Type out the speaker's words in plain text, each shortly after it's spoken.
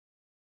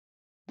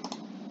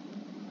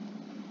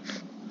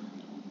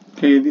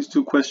Okay, these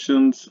two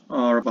questions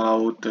are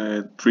about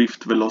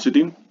drift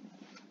velocity.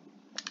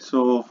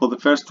 So for the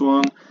first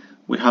one,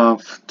 we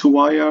have two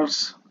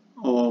wires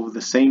of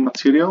the same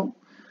material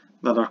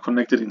that are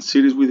connected in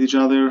series with each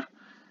other,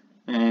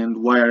 and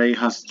wire A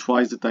has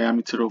twice the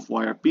diameter of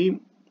wire B,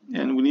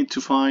 and we need to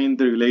find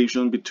the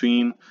relation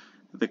between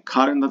the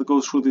current that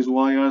goes through these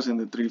wires and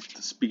the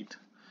drift speed.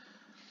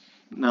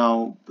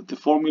 Now, the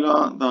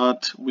formula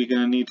that we're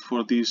going to need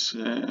for this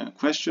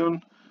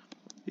question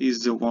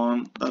is the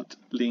one that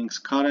links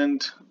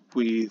current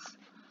with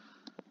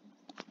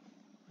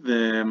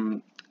the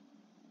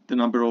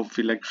number of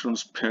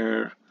electrons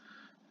per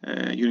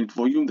unit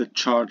volume, the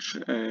charge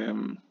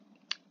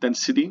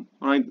density,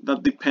 right?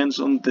 That depends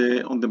on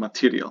the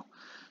material.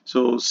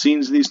 So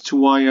since these two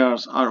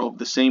wires are of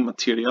the same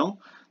material,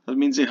 that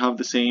means they have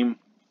the same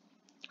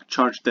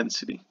charge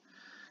density.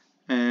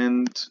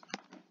 And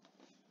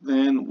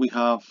then we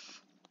have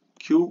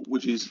Q,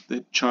 which is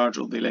the charge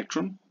of the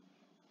electron,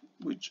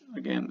 which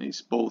again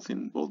is both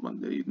in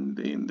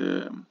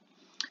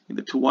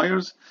the two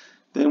wires.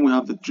 Then we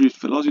have the drift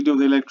velocity of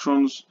the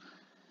electrons,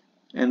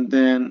 and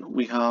then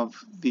we have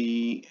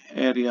the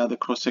area, the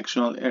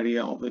cross-sectional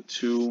area of the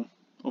two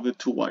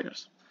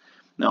wires.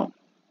 Now,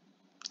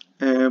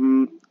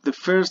 the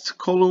first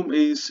column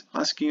is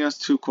asking us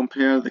to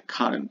compare the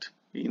current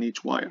in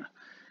each wire.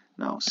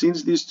 Now,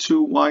 since these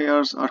two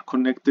wires are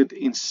connected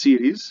in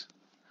series,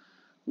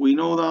 we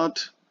know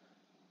that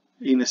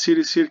in a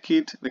series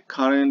circuit, the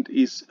current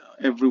is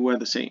everywhere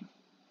the same.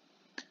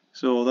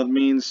 So that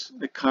means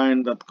the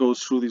current that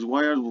goes through these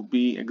wires will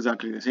be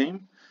exactly the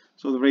same.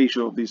 So the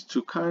ratio of these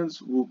two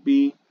currents will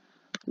be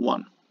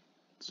 1.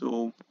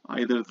 So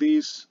either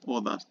this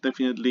or that.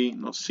 Definitely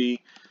not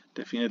C,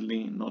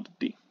 definitely not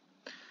D.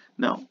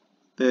 Now,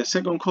 the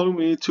second column,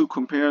 we need to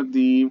compare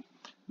the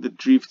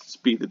drift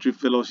speed, the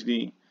drift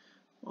velocity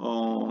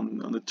on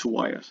the two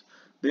wires.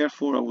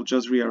 Therefore, I will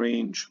just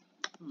rearrange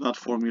that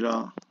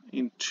formula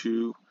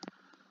into,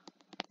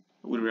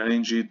 we'll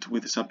rearrange it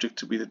with the subject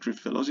to be the drift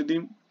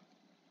velocity.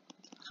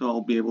 So I'll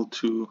be able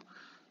to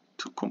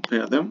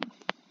compare them.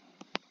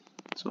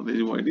 So this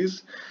is what it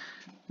is.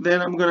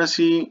 Then I'm gonna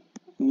see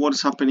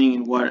what's happening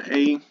in wire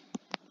A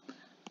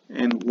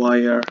and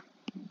wire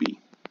B.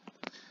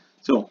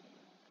 So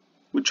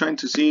we're trying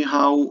to see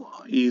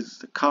how is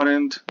the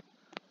current,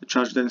 the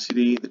charge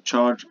density, the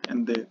charge,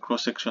 and the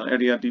cross-sectional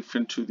area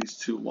different to these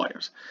two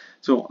wires.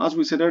 So as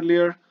we said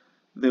earlier,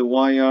 the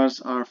wires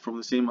are from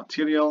the same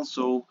material,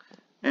 so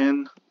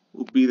N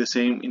will be the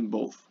same in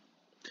both.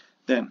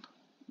 Then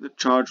the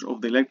charge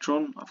of the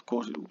electron, of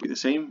course, it will be the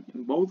same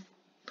in both.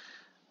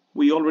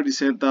 We already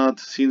said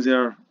that since they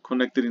are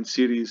connected in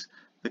series,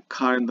 the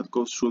current that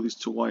goes through these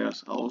two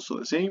wires are also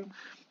the same.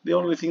 The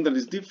only thing that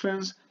is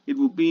different, it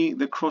will be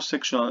the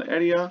cross-sectional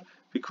area,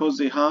 because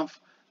they have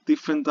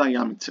different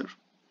diameter.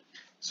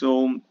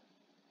 So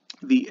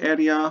the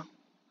area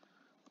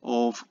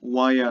of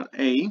wire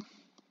A,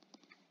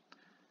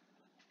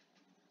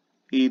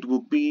 it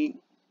will be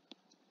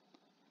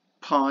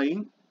pi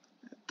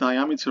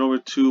diameter over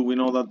 2. We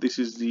know that this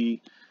is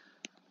the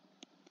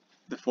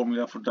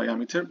formula for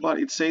diameter, but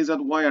it says that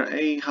wire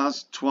A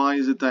has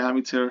twice the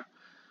diameter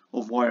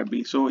of wire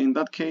B. So in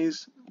that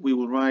case, we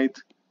will write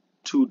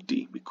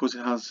 2D because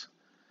it has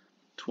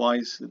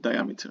twice the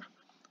diameter.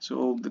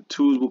 So the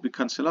 2's will be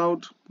cancelled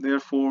out.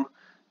 Therefore,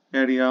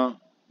 area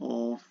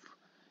of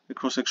the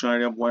cross-sectional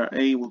area of wire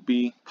A will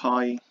be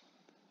pi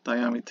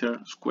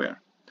diameter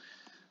square.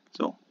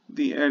 So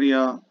the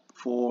area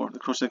for the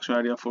cross-sectional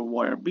area for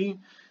wire B,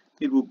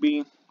 it will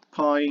be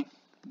pi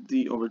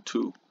d over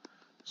 2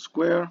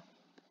 square.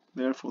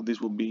 Therefore, this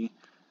will be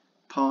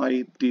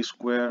pi d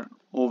square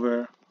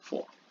over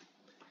 4.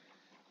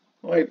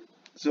 Right.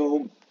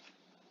 So,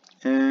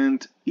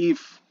 and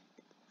if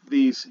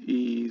this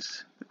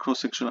is the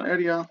cross-sectional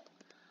area,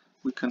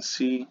 we can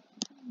see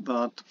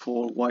that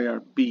for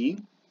wire B,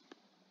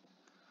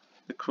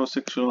 the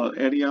cross-sectional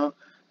area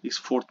is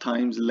 4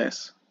 times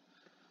less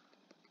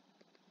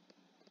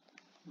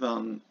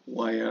than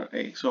wire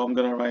A. So I'm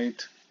gonna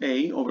write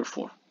A over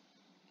 4.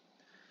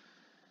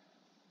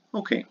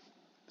 Okay,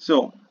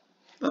 so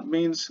that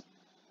means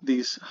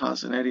this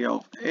has an area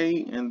of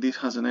A and this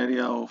has an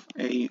area of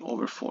A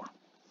over 4.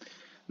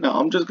 Now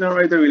I'm just gonna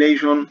write the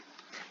relation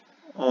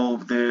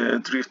of the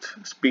drift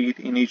speed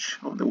in each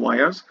of the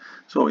wires.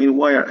 So in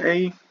wire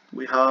A,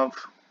 we have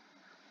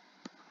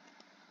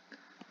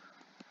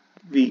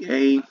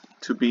VA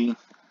to be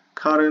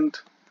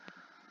current,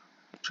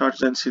 charge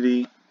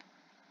density,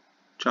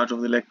 charge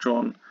of the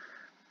electron,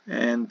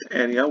 and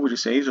area, which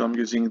is A, so I'm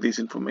using this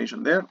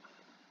information there.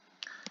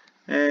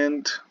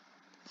 And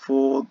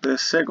for the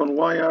second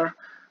wire,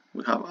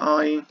 we have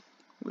I,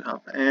 we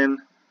have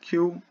N,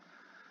 Q,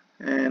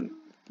 and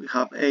we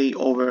have A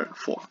over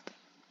 4.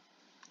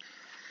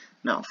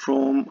 Now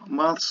from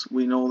maths,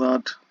 we know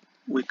that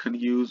we can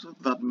use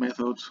that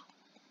method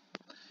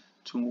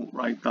to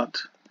write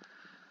that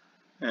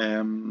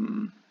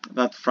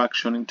that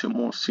fraction into a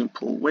more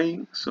simple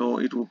way. So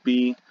it will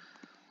be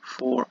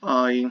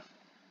 4I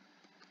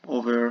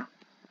over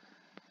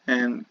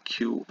and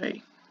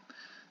QA.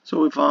 So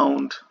we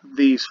found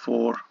these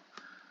for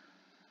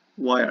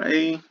wire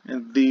A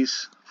and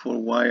these for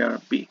wire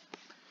B.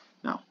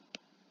 Now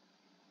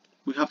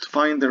we have to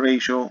find the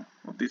ratio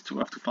of these two. We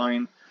have to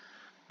find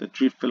the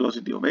drift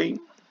velocity of A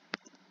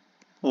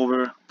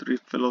over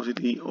drift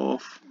velocity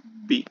of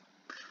B.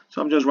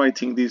 So I'm just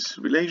writing these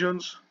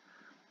relations.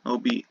 That will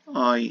be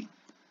I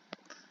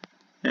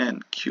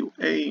and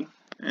QA,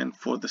 and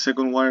for the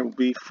second wire will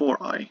be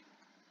 4I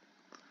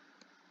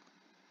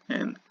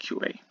and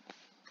QA.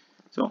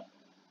 So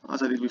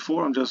as I did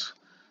before, I'm just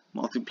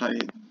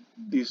multiplying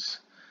these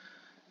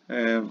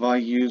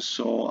values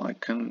so I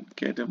can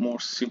get a more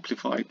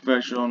simplified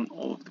version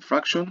of the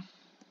fraction.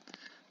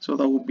 So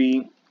that would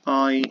be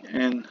I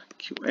and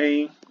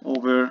QA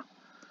over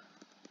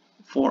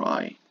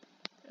 4I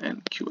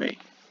and QA.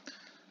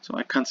 So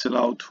I cancel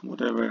out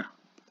whatever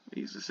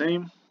is the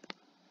same,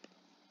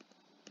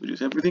 which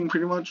is everything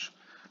pretty much.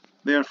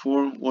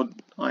 Therefore, what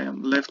I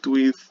am left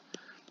with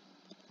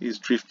is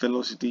drift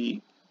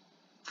velocity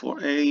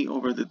for A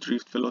over the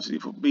drift velocity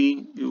for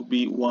B. It will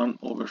be 1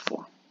 over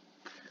 4.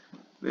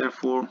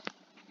 Therefore,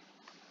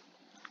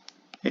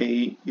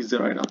 A is the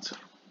right answer.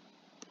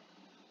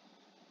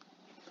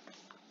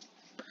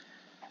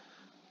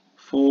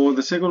 For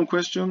the second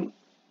question,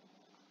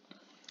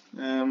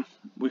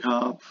 we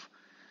have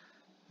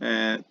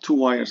 2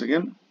 wires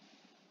again.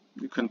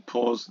 You can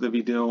pause the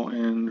video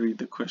and read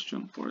the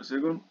question for a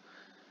second.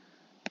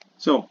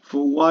 So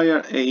for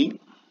wire A,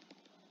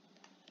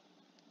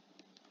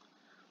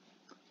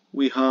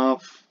 we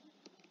have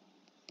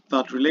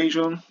that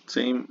relation,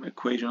 same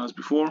equation as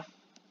before.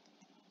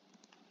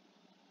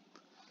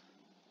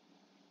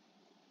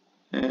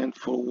 And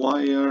for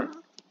wire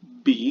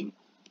B,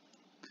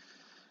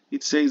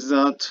 it says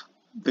that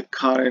the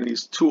current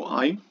is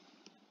 2I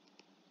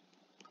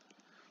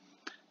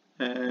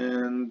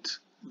and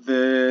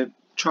the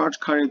charge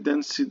current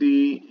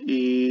density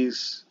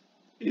is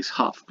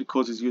half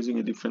because it's using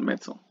a different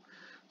metal.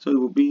 So it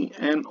will be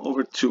N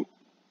over 2.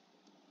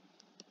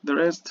 The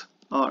rest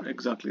are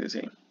exactly the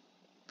same.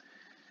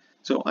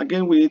 So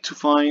again, we need to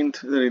find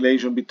the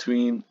relation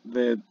between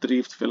the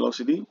drift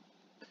velocity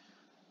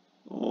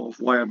of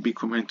wire B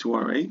compared to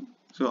wire A.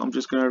 So I'm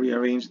just going to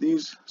rearrange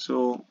these.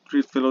 So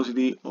drift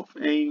velocity of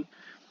A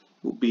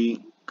will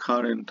be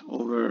current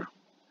over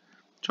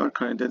charge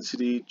current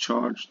density,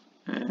 charge,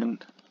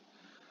 and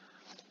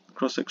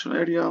cross-section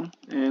area.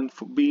 And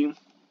for B,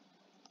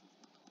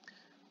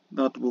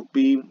 that will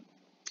be,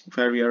 if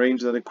I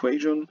rearrange that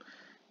equation,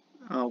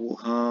 I will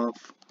have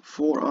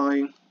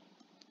 4I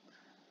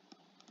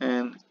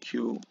and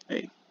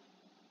QA.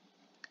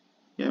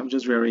 Yeah, I'm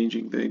just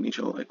rearranging the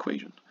initial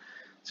equation.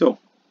 So,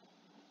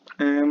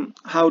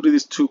 how do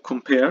these two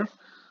compare?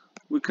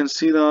 We can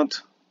see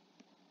that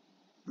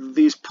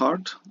this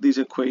part, this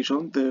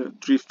equation, the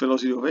drift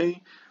velocity of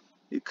A,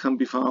 it can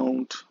be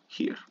found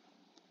here.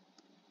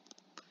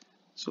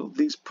 So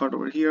this part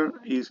over here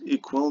is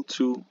equal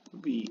to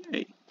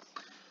VA.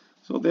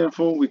 So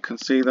therefore we can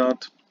say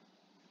that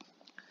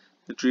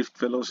the drift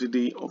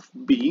velocity of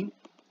B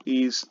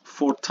is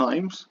 4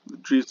 times the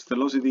drift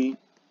velocity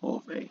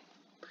of A.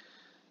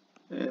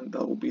 And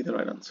that will be the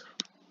right answer.